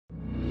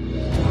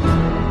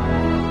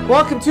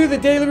Welcome to the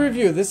Daily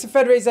Review. This is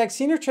Razak,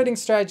 Senior Trading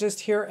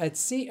Strategist here at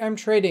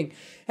CMTrading.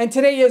 And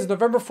today is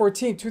November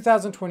 14,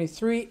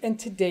 2023, and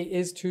today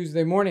is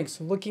Tuesday morning.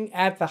 So looking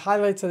at the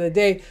highlights of the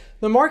day,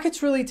 the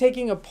market's really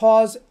taking a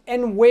pause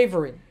and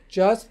wavering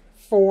just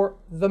for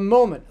the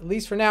moment. At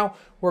least for now,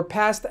 we're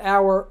past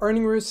our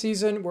earning review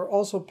season. We're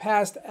also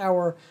past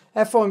our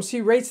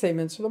FOMC rate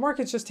statement. So the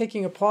market's just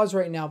taking a pause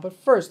right now. But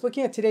first,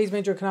 looking at today's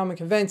major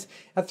economic events,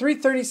 at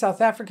 3:30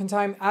 South African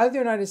time out of the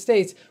United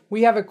States,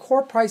 we have a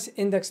core price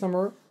index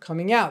number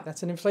coming out.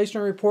 That's an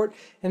inflationary report,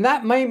 and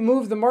that might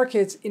move the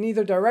markets in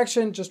either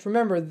direction. Just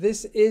remember,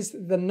 this is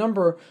the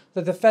number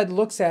that the Fed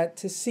looks at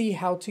to see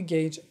how to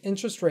gauge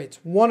interest rates.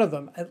 One of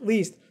them, at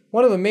least.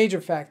 One of the major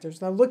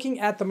factors. Now, looking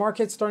at the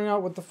market, starting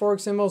out with the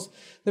Forex symbols,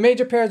 the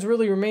major pairs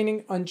really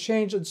remaining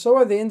unchanged, and so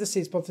are the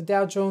indices. Both the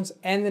Dow Jones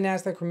and the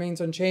NASDAQ remains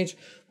unchanged.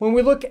 When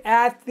we look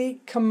at the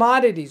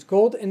commodities,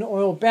 gold and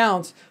oil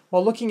bounce.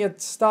 While looking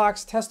at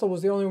stocks, Tesla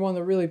was the only one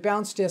that really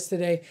bounced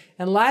yesterday.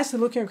 And lastly,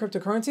 looking at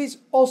cryptocurrencies,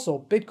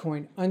 also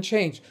Bitcoin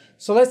unchanged.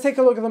 So let's take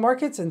a look at the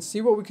markets and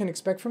see what we can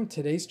expect from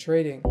today's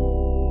trading.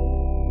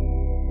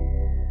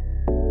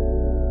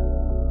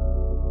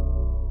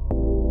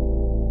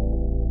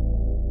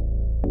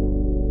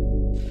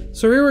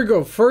 So here we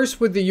go.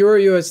 First with the Euro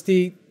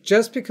USD,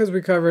 just because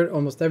we cover it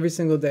almost every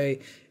single day,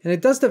 and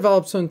it does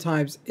develop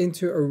sometimes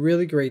into a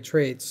really great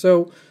trade.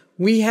 So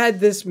we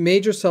had this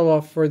major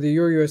sell-off for the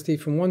Euro USD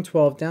from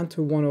 112 down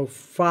to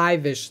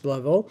 105-ish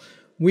level.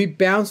 We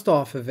bounced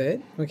off of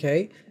it,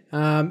 okay,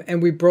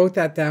 and we broke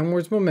that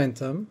downwards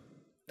momentum.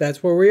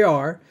 That's where we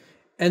are.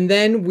 And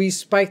then we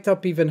spiked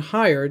up even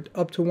higher,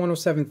 up to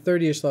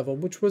 107.30-ish level,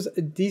 which was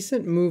a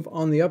decent move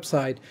on the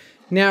upside.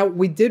 Now,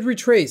 we did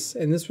retrace,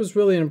 and this was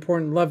really an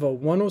important level,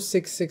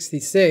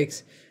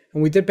 106.66,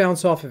 and we did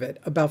bounce off of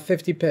it, about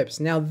 50 pips.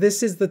 Now,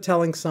 this is the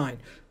telling sign.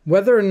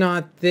 Whether or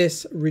not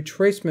this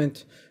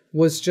retracement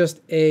was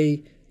just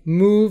a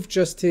move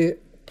just to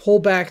pull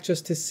back,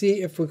 just to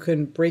see if we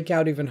can break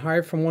out even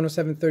higher from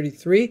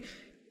 107.33,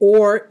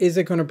 or is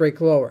it going to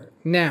break lower?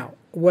 Now,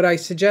 what I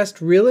suggest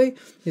really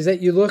is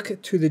that you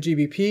look to the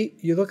GBP,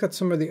 you look at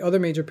some of the other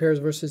major pairs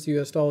versus the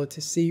US dollar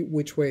to see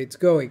which way it's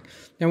going.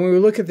 Now, when we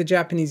look at the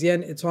Japanese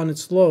yen, it's on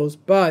its lows,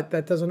 but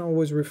that doesn't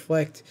always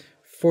reflect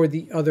for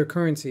the other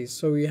currencies.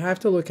 So you have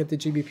to look at the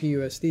GBP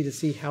USD to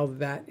see how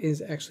that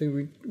is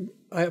actually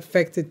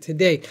affected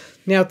today.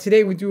 Now,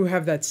 today we do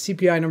have that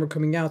CPI number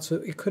coming out, so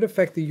it could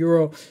affect the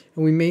euro,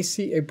 and we may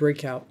see a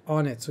breakout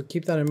on it. So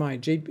keep that in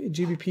mind.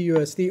 GBP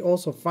USD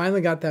also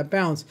finally got that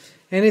bounce,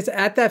 and it's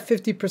at that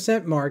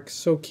 50% mark,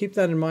 so keep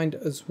that in mind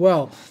as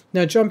well.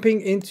 Now,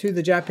 jumping into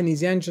the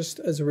Japanese yen, just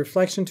as a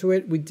reflection to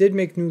it, we did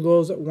make new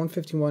lows at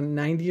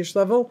 151.90-ish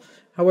level.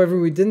 However,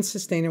 we didn't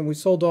sustain it, we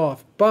sold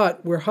off,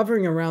 but we're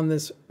hovering around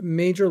this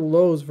major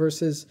lows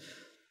versus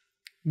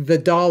the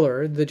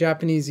dollar, the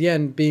Japanese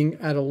yen being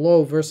at a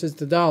low versus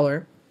the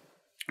dollar.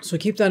 So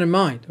keep that in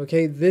mind,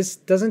 okay? This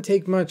doesn't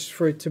take much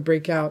for it to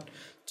break out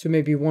to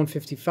maybe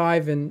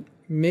 155 and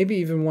maybe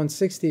even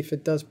 160 if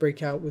it does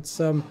break out with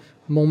some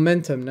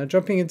momentum. Now,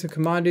 jumping into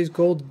commodities,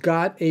 gold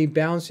got a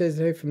bounce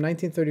yesterday from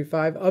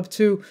 1935 up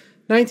to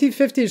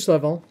 1950-ish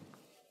level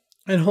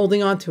and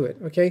holding on to it,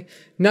 okay?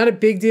 Not a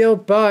big deal,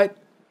 but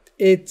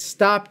it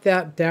stopped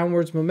that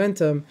downwards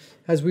momentum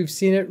as we've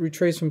seen it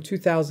retrace from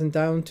 2000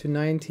 down to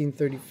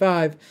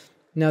 1935.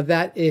 Now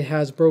that it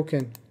has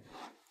broken.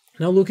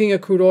 Now looking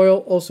at crude oil,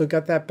 also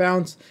got that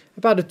bounce,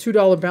 about a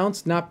 $2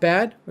 bounce, not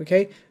bad,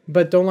 okay?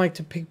 But don't like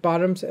to pick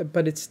bottoms,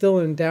 but it's still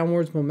in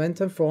downwards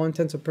momentum for all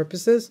intents and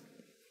purposes.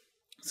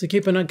 So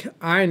keep an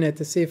eye on it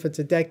to see if it's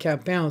a dead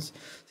cat bounce,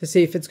 to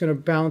see if it's going to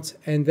bounce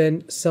and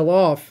then sell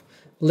off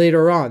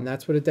later on.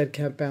 That's what a dead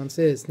cat bounce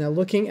is. Now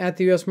looking at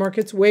the US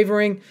markets,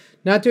 wavering,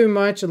 not doing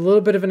much, a little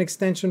bit of an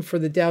extension for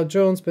the Dow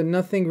Jones, but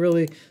nothing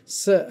really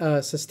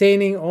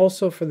sustaining.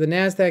 Also for the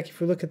NASDAQ, if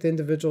we look at the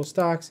individual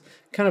stocks,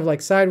 kind of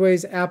like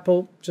sideways.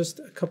 Apple, just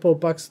a couple of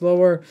bucks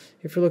lower.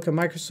 If you look at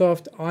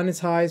Microsoft, on its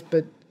highs,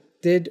 but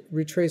did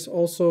retrace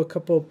also a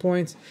couple of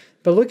points.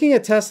 But looking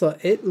at Tesla,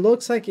 it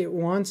looks like it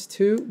wants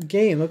to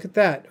gain. Look at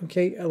that,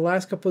 okay? The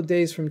last couple of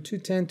days from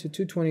 210 to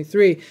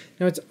 223.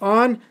 Now it's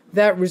on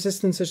that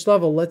resistance-ish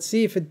level. Let's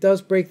see if it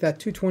does break that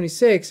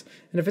 226.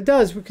 And if it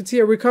does, we could see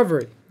a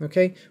recovery,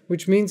 okay?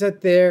 Which means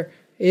that there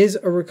is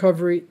a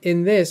recovery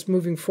in this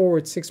moving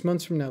forward 6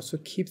 months from now. So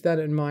keep that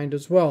in mind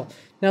as well.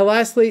 Now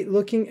lastly,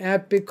 looking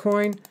at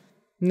Bitcoin,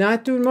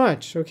 not doing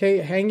much, okay?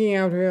 Hanging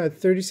out here at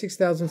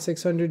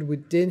 36,600. We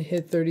did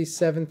hit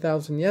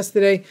 37,000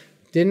 yesterday.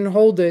 Didn't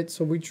hold it,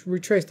 so we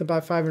retraced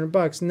about 500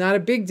 bucks. Not a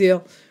big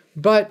deal,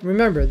 but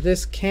remember,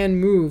 this can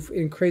move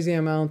in crazy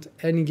amount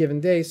any given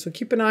day, so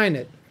keep an eye on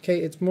it, okay?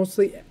 It's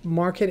mostly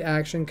market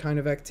action kind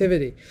of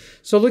activity.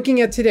 So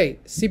looking at today,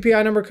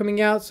 CPI number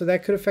coming out, so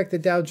that could affect the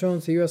Dow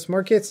Jones, the US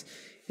markets,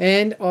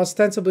 and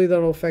ostensibly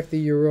that'll affect the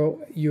Euro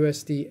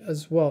USD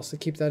as well, so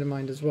keep that in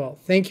mind as well.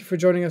 Thank you for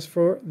joining us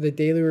for the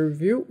daily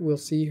review. We'll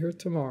see you here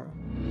tomorrow.